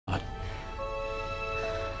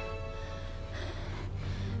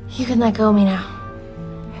You can let go of me now.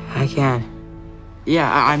 I can. Yeah,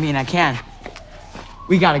 I mean, I can.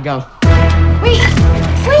 We gotta go. Wait!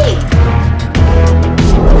 Wait!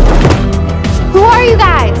 Who are you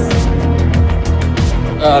guys?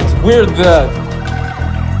 We're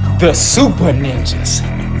the Super Ninjas.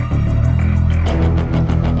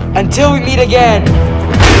 Until we meet again.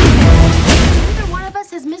 Neither one of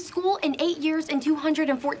us has missed school in 8 years and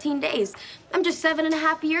 214 days. I'm just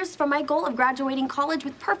 7.5 years from my goal of graduating college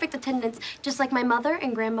with perfect attendance, just like my mother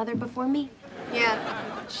and grandmother before me. Yeah,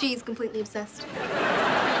 she's completely obsessed.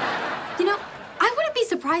 You know, I wouldn't be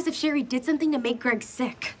surprised if Sherry did something to make Greg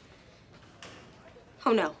sick.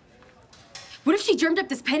 Oh no. What if she germed up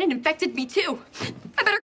this pen and infected me too?